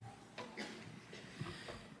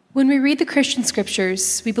When we read the Christian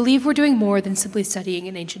scriptures, we believe we're doing more than simply studying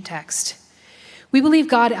an ancient text. We believe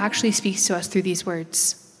God actually speaks to us through these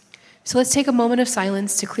words. So let's take a moment of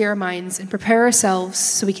silence to clear our minds and prepare ourselves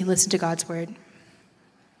so we can listen to God's word.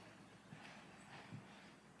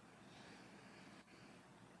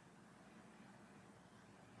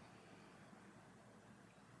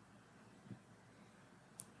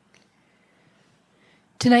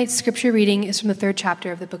 Tonight's scripture reading is from the 3rd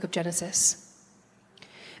chapter of the book of Genesis.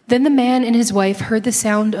 Then the man and his wife heard the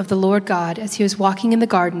sound of the Lord God as he was walking in the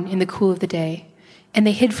garden in the cool of the day, and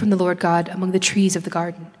they hid from the Lord God among the trees of the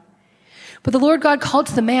garden. But the Lord God called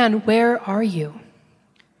to the man, "Where are you?"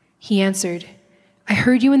 He answered, "I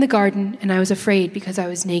heard you in the garden, and I was afraid because I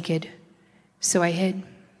was naked, so I hid."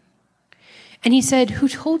 And he said, "Who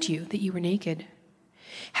told you that you were naked?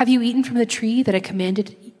 Have you eaten from the tree that I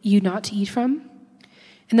commanded you not to eat from?"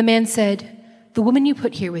 And the man said, "The woman you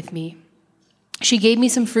put here with me, she gave me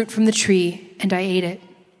some fruit from the tree, and I ate it."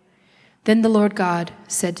 Then the Lord God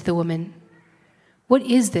said to the woman, "What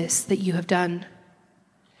is this that you have done?"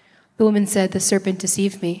 The woman said, "The serpent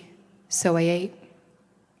deceived me, so I ate."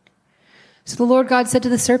 So the Lord God said to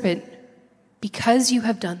the serpent, "Because you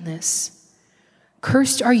have done this,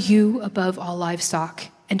 cursed are you above all livestock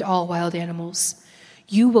and all wild animals.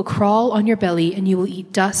 You will crawl on your belly, and you will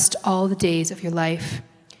eat dust all the days of your life.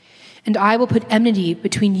 And I will put enmity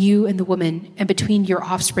between you and the woman, and between your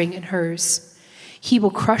offspring and hers. He will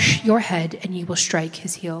crush your head, and you will strike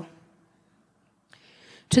his heel."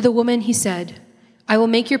 To the woman he said, "I will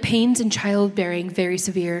make your pains in childbearing very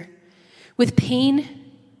severe. With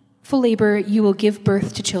painful labor you will give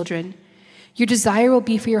birth to children. Your desire will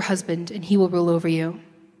be for your husband, and he will rule over you."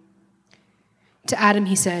 To Adam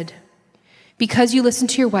he said, "Because you listened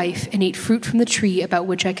to your wife and ate fruit from the tree about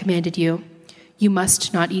which I commanded you, you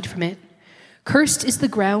must not eat from it. Cursed is the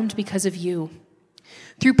ground because of you.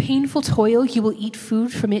 Through painful toil you will eat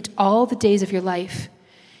food from it all the days of your life.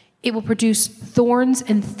 It will produce thorns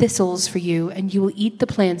and thistles for you, and you will eat the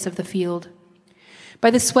plants of the field. By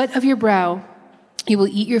the sweat of your brow you will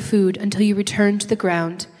eat your food until you return to the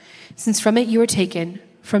ground, since from it you are taken,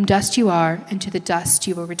 from dust you are, and to the dust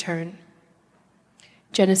you will return."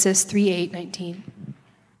 Genesis 3:8-19.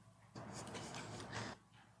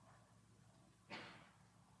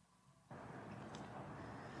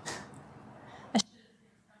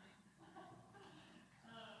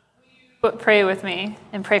 Pray with me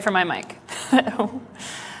and pray for my mic.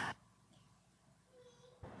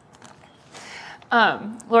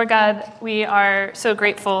 Lord God, we are so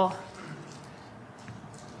grateful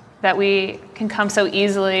that we can come so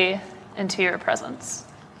easily into your presence.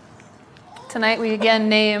 Tonight we again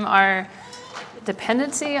name our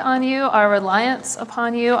dependency on you, our reliance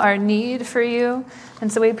upon you, our need for you.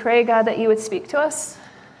 And so we pray, God, that you would speak to us,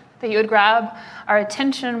 that you would grab our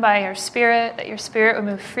attention by your Spirit, that your Spirit would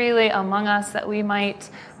move freely among us, that we might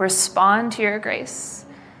respond to your grace,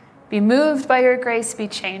 be moved by your grace, be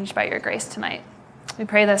changed by your grace tonight. We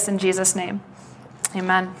pray this in Jesus' name.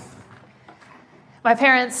 Amen. My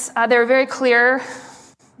parents, they were very clear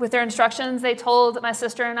with their instructions. They told my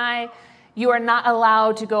sister and I, "You are not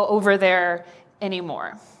allowed to go over there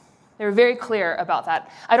anymore." They were very clear about that.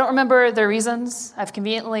 I don't remember their reasons. I've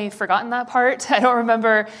conveniently forgotten that part. I don't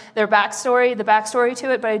remember their backstory, the backstory to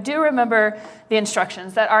it, but I do remember the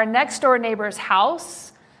instructions that our next door neighbor's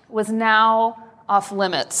house was now off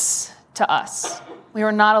limits to us. We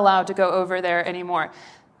were not allowed to go over there anymore.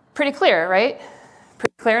 Pretty clear, right?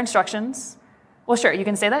 Pretty clear instructions. Well, sure, you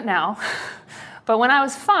can say that now. But when I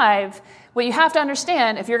was 5, what you have to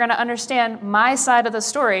understand, if you're going to understand my side of the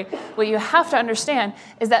story, what you have to understand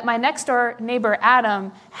is that my next door neighbor,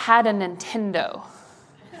 Adam, had a Nintendo.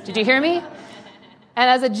 Did you hear me? And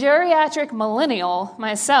as a geriatric millennial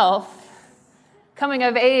myself, coming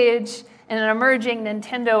of age in an emerging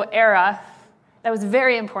Nintendo era, that was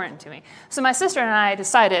very important to me. So my sister and I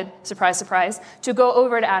decided, surprise, surprise, to go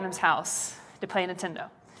over to Adam's house to play Nintendo.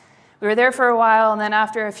 We were there for a while, and then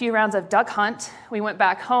after a few rounds of duck hunt, we went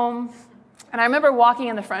back home. And I remember walking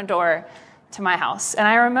in the front door to my house, and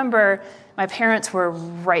I remember my parents were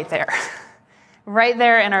right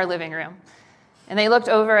there in our living room. And they looked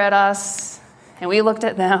over at us, and we looked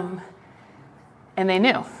at them, and they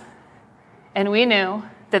knew. And we knew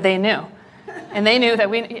that they knew. And they knew that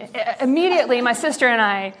we, immediately, my sister and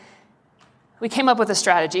I, we came up with a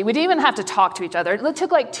strategy. We didn't even have to talk to each other. It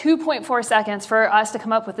took like 2.4 seconds for us to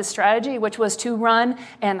come up with this strategy, which was to run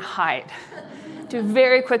and hide. To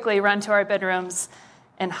very quickly run to our bedrooms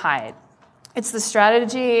and hide. It's the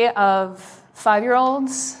strategy of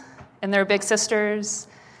 5-year-olds and their big sisters.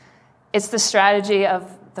 It's the strategy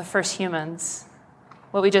of the first humans.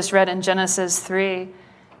 What we just read in Genesis 3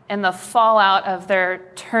 and the fallout of their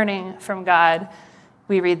turning from God,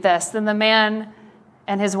 we read this. Then the man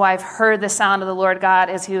and his wife heard the sound of the Lord God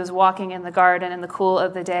as he was walking in the garden in the cool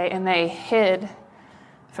of the day, and they hid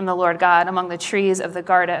from the Lord God among the trees of the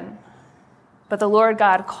garden. But the Lord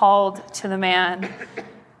God called to the man,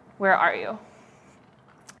 "Where are you?"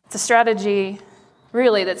 It's a strategy,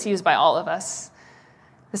 really, that's used by all of us,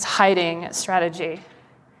 this hiding strategy.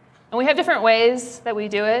 And we have different ways that we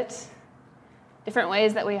do it, different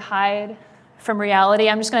ways that we hide from reality.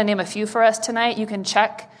 I'm just going to name a few for us tonight. You can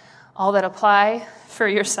check all that apply for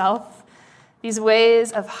yourself. These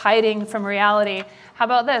ways of hiding from reality. How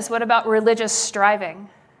about this? What about religious striving?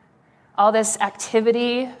 All this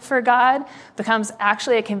activity for God becomes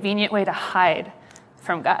actually a convenient way to hide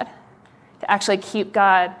from God, to actually keep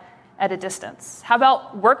God at a distance. How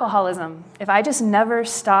about workaholism? If I just never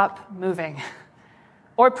stop moving.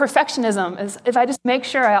 Or perfectionism, is if I just make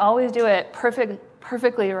sure I always do it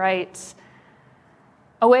perfectly right.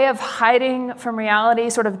 A way of hiding from reality,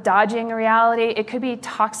 sort of dodging reality. It could be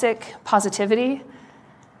toxic positivity,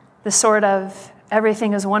 the sort of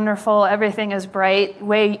everything is wonderful, everything is bright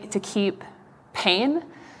way to keep pain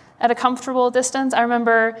at a comfortable distance. I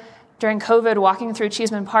remember during COVID walking through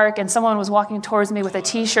Cheeseman Park and someone was walking towards me with a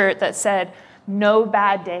t-shirt that said, "No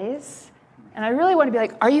bad days." And I really want to be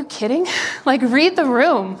like, are you kidding? Like, read the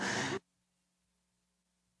room.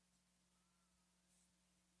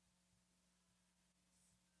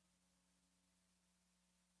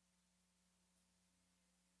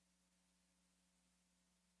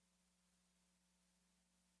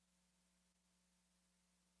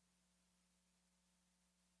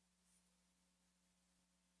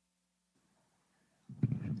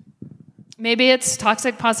 Maybe it's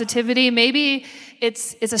toxic positivity. Maybe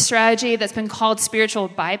it's a strategy that's been called spiritual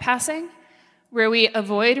bypassing, where we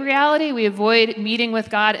avoid reality, we avoid meeting with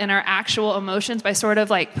God and our actual emotions by sort of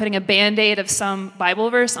like putting a Band-Aid of some Bible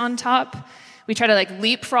verse on top. We try to like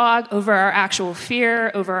leapfrog over our actual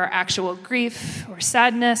fear, over our actual grief or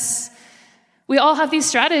sadness. We all have these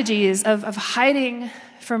strategies of hiding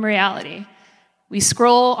from reality. We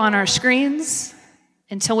scroll on our screens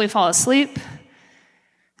until we fall asleep.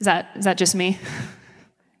 Is that just me?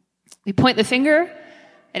 We point the finger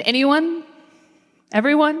at anyone,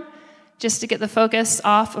 everyone, just to get the focus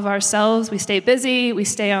off of ourselves. We stay busy, we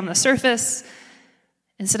stay on the surface.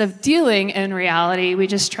 Instead of dealing in reality, we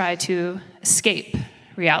just try to escape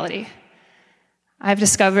reality. I've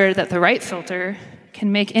discovered that the right filter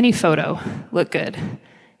can make any photo look good,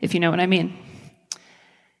 if you know what I mean.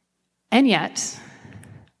 And yet,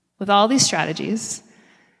 with all these strategies,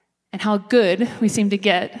 and how good we seem to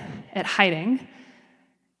get at hiding,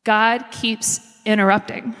 God keeps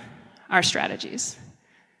interrupting our strategies.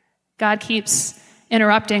 God keeps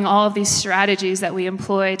interrupting all of these strategies that we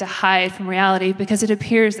employ to hide from reality because it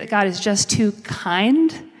appears that God is just too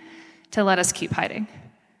kind to let us keep hiding.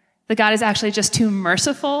 That God is actually just too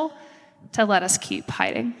merciful to let us keep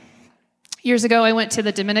hiding. Years ago, I went to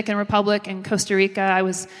the Dominican Republic and Costa Rica. I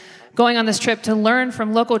was going on this trip to learn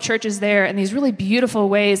from local churches there and these really beautiful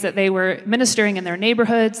ways that they were ministering in their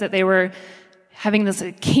neighborhoods, that they were having this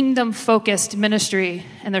kingdom-focused ministry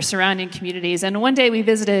in their surrounding communities. And one day we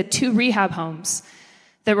visited 2 rehab homes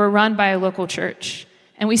that were run by a local church.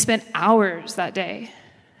 And we spent hours that day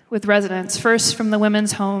with residents, first from the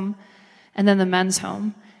women's home and then the men's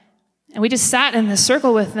home. And we just sat in this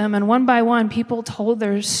circle with them, and one by one, people told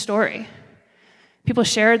their story. People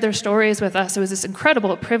shared their stories with us. It was this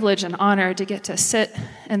incredible privilege and honor to get to sit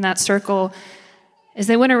in that circle as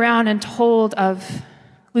they went around and told of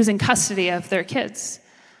losing custody of their kids,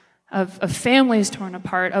 of families torn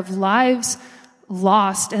apart, of lives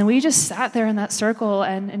lost. And we just sat there in that circle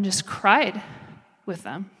and just cried with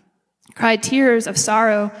them, cried tears of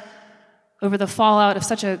sorrow over the fallout of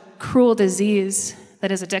such a cruel disease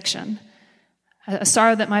that is addiction, a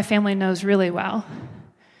sorrow that my family knows really well.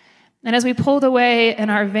 And as we pulled away in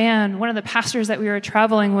our van, one of the pastors that we were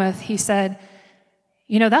traveling with, he said,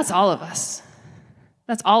 "You know, that's all of us.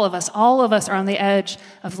 That's all of us. All of us are on the edge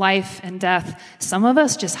of life and death. Some of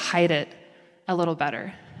us just hide it a little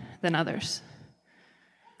better than others."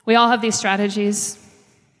 We all have these strategies,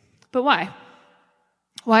 but why?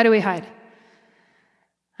 Why do we hide?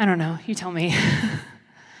 I don't know. You tell me.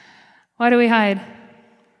 Why do we hide?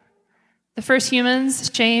 The first humans,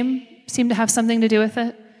 shame, seemed to have something to do with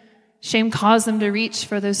it. Shame caused them to reach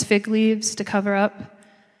for those fig leaves to cover up.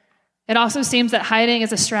 It also seems that hiding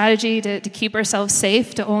is a strategy to keep ourselves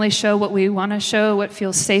safe, to only show what we want to show, what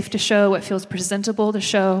feels safe to show, what feels presentable to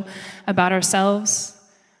show about ourselves.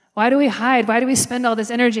 Why do we hide? Why do we spend all this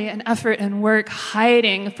energy and effort and work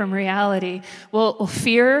hiding from reality? Well,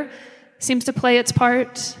 fear seems to play its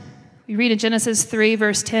part. We read in Genesis 3,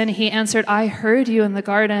 verse 10, he answered, I heard you in the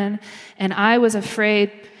garden, and I was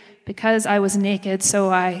afraid because I was naked, so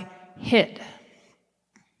I hid.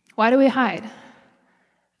 Why do we hide?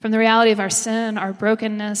 From the reality of our sin, our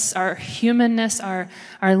brokenness, our humanness, our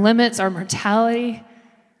limits, our mortality.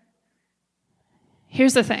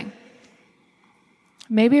 Here's the thing.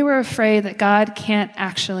 Maybe we're afraid that God can't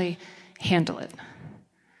actually handle it,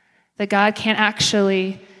 that God can't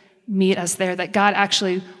actually meet us there, that God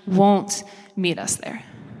actually won't meet us there.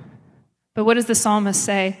 But what does the psalmist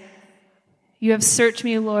say? You have searched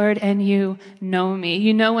me, Lord, and you know me.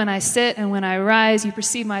 You know when I sit and when I rise. You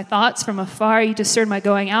perceive my thoughts from afar. You discern my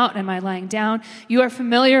going out and my lying down. You are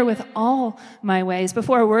familiar with all my ways.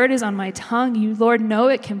 Before a word is on my tongue, you, Lord, know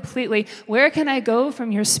it completely. Where can I go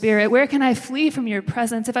from your spirit? Where can I flee from your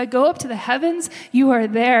presence? If I go up to the heavens, you are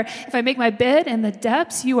there. If I make my bed in the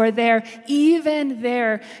depths, you are there. Even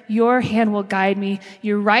there, your hand will guide me.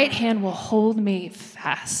 Your right hand will hold me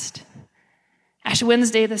fast. Ash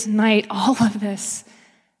Wednesday, this night, all of this,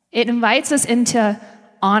 it invites us into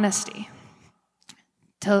honesty,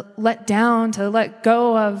 to let down, to let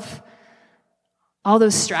go of all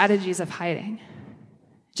those strategies of hiding.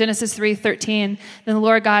 Genesis 3:13, then the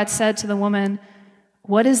Lord God said to the woman,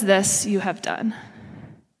 what is this you have done?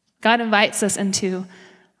 God invites us into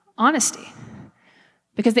honesty,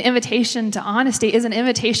 because the invitation to honesty is an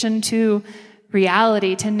invitation to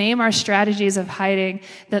reality, to name our strategies of hiding,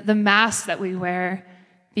 the mask that we wear,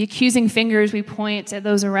 the accusing fingers we point at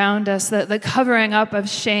those around us, the covering up of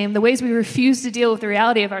shame, the ways we refuse to deal with the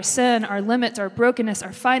reality of our sin, our limits, our brokenness,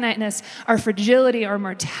 our finiteness, our fragility, our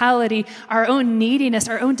mortality, our own neediness,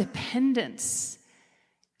 our own dependence.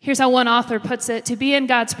 Here's how one author puts it: to be in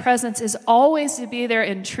God's presence is always to be there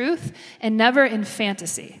in truth and never in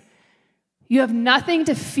fantasy. You have nothing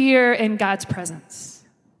to fear in God's presence.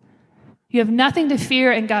 You have nothing to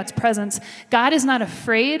fear in God's presence. God is not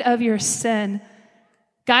afraid of your sin.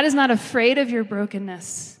 God is not afraid of your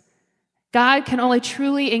brokenness. God can only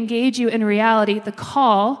truly engage you in reality. The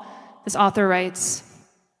call, this author writes,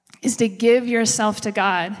 is to give yourself to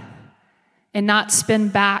God and not spin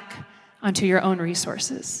back onto your own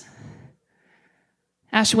resources.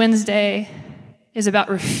 Ash Wednesday is about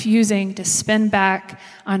refusing to spin back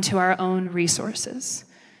onto our own resources,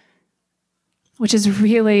 which is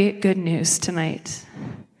really good news tonight.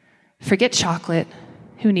 Forget chocolate.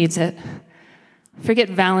 Who needs it? Forget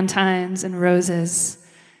Valentines and roses.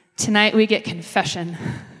 Tonight we get confession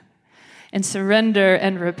and surrender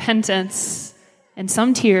and repentance and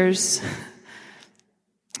some tears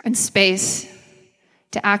and space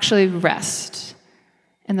to actually rest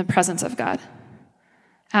in the presence of God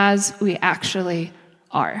as we actually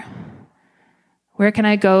are. Where can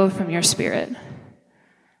I go from your spirit?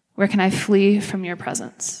 Where can I flee from your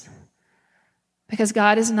presence? Because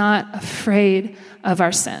God is not afraid of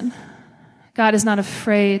our sin. God is not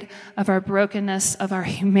afraid of our brokenness, of our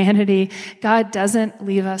humanity. God doesn't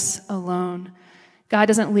leave us alone. God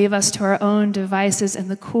doesn't leave us to our own devices in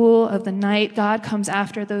the cool of the night. God comes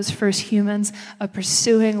after those first humans, a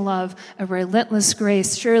pursuing love, a relentless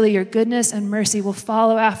grace. Surely your goodness and mercy will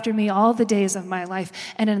follow after me all the days of my life.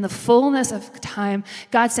 And in the fullness of time,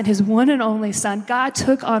 God sent his one and only Son. God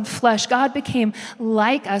took on flesh. God became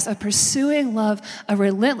like us, a pursuing love, a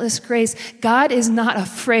relentless grace. God is not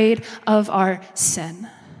afraid of our sin.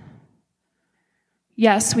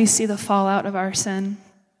 Yes, we see the fallout of our sin,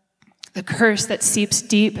 the curse that seeps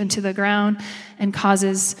deep into the ground and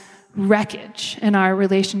causes wreckage in our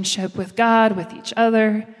relationship with God, with each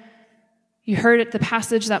other. You heard it, the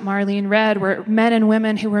passage that Marlene read, where men and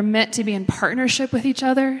women who were meant to be in partnership with each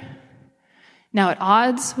other, now at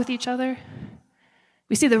odds with each other.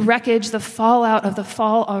 We see the wreckage, the fallout of the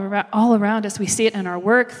fall all around us. We see it in our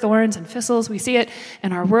work, thorns and thistles. We see it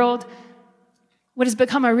in our world. What has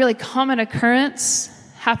become a really common occurrence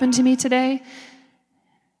happened to me today.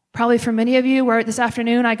 Probably for many of you, where this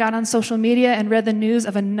afternoon I got on social media and read the news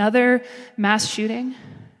of another mass shooting.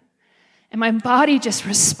 And my body just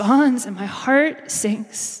responds and my heart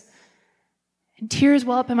sinks. And tears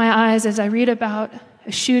well up in my eyes as I read about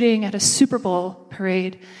a shooting at a Super Bowl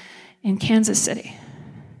parade in Kansas City.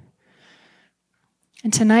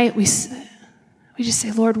 And tonight we just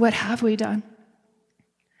say, Lord, what have we done?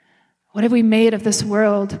 What have we made of this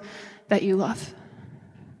world that you love?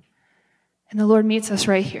 And the Lord meets us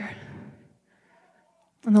right here.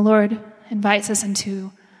 And the Lord invites us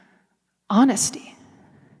into honesty,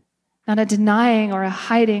 not a denying or a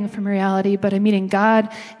hiding from reality, but a meeting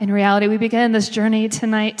God in reality. We begin this journey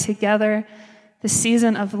tonight together, the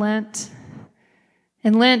season of Lent.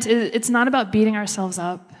 And Lent, it's not about beating ourselves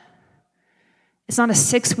up. It's not a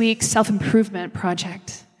 6-week self-improvement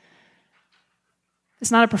project.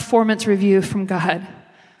 It's not a performance review from God.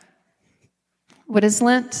 What is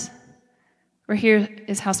Lent? Or here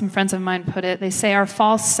is how some friends of mine put it. They say our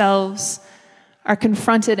false selves are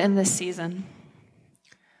confronted in this season.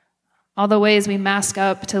 All the ways we mask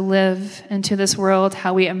up to live into this world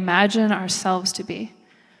how we imagine ourselves to be,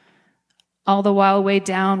 all the while weighed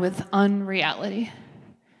down with unreality.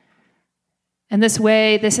 In this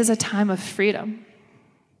way, this is a time of freedom,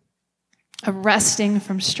 of resting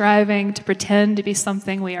from striving to pretend to be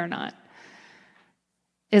something we are not,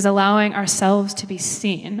 is allowing ourselves to be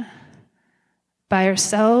seen by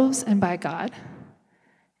ourselves and by God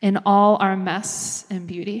in all our mess and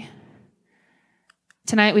beauty.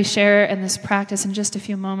 Tonight we share in this practice in just a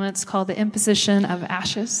few moments called the imposition of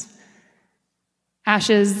ashes.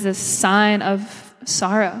 Ashes, the sign of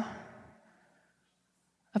sorrow,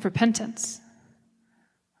 of repentance.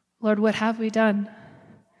 Lord, what have we done?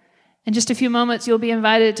 In just a few moments, you'll be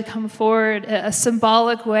invited to come forward, a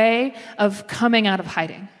symbolic way of coming out of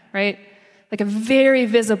hiding, right? Like a very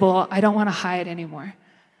visible, I don't want to hide anymore.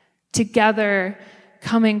 Together,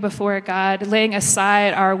 coming before God, laying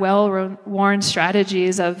aside our well-worn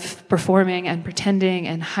strategies of performing and pretending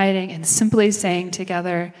and hiding and simply saying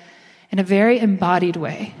together in a very embodied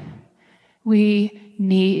way, we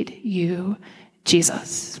need you,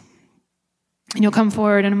 Jesus. And you'll come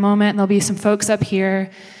forward in a moment, and there'll be some folks up here,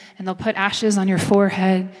 and they'll put ashes on your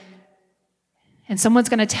forehead, and someone's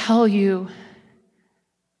going to tell you,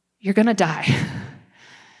 you're going to die.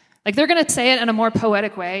 Like they're going to say it in a more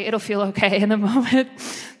poetic way. It'll feel okay in the moment.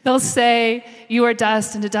 They'll say, you are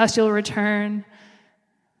dust, and to dust you'll return.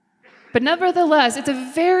 But nevertheless, it's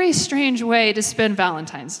a very strange way to spend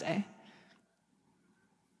Valentine's Day.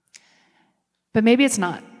 But maybe it's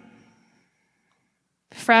not.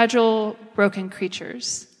 Fragile, broken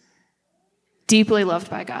creatures, deeply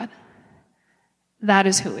loved by God. That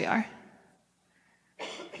is who we are.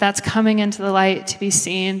 That's coming into the light to be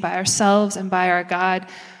seen by ourselves and by our God.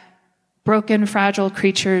 Broken, fragile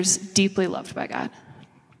creatures, deeply loved by God.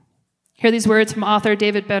 Hear these words from author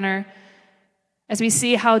David Benner. As we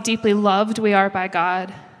see how deeply loved we are by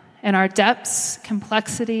God and our depths,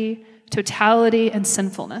 complexity, totality, and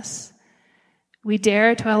sinfulness, we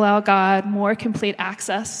dare to allow God more complete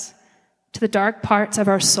access to the dark parts of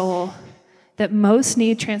our soul that most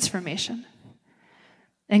need transformation.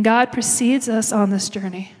 And God precedes us on this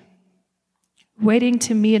journey, waiting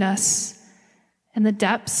to meet us in the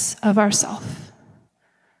depths of ourself.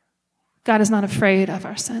 God is not afraid of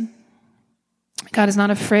our sin. God is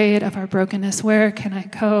not afraid of our brokenness. Where can I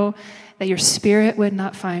go that your spirit would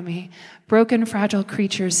not find me? Broken, fragile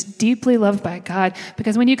creatures, deeply loved by God.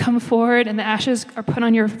 Because when you come forward and the ashes are put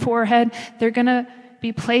on your forehead, they're going to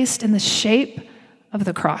be placed in the shape of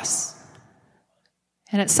the cross.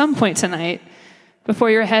 And at some point tonight, before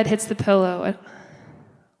your head hits the pillow,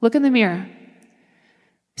 look in the mirror.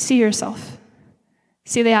 See yourself.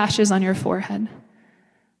 See the ashes on your forehead.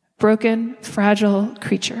 Broken, fragile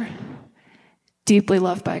creature, deeply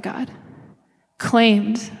loved by God,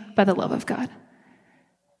 claimed by the love of God.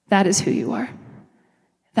 That is who you are.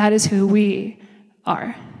 That is who we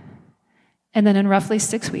are. And then in roughly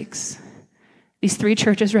 6 weeks, these 3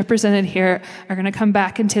 churches represented here are going to come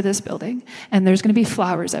back into this building, and there's going to be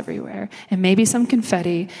flowers everywhere, and maybe some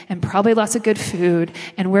confetti, and probably lots of good food,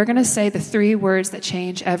 and we're going to say the 3 words that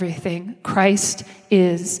change everything: Christ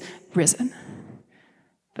is risen.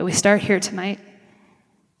 But we start here tonight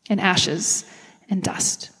in ashes and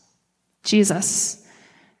dust. Jesus,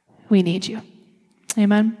 we need you.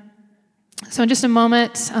 Amen. So in just a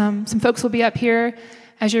moment, some folks will be up here.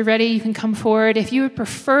 As you're ready, you can come forward. If you would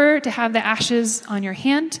prefer to have the ashes on your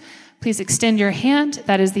hand, please extend your hand.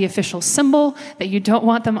 That is the official symbol that you don't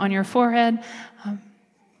want them on your forehead. Let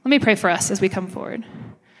me pray for us as we come forward.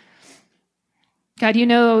 God, you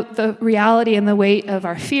know the reality and the weight of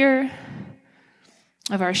our fear,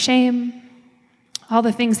 of our shame, all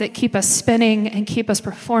the things that keep us spinning and keep us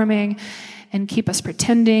performing and keep us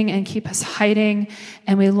pretending and keep us hiding,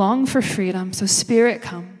 and we long for freedom. So Spirit,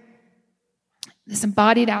 come. This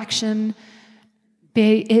embodied action,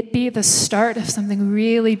 it be the start of something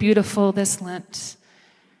really beautiful this Lent,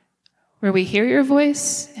 where we hear your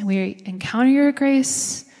voice and we encounter your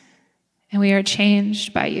grace and we are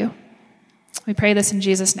changed by you. We pray this in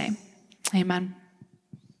Jesus' name. Amen.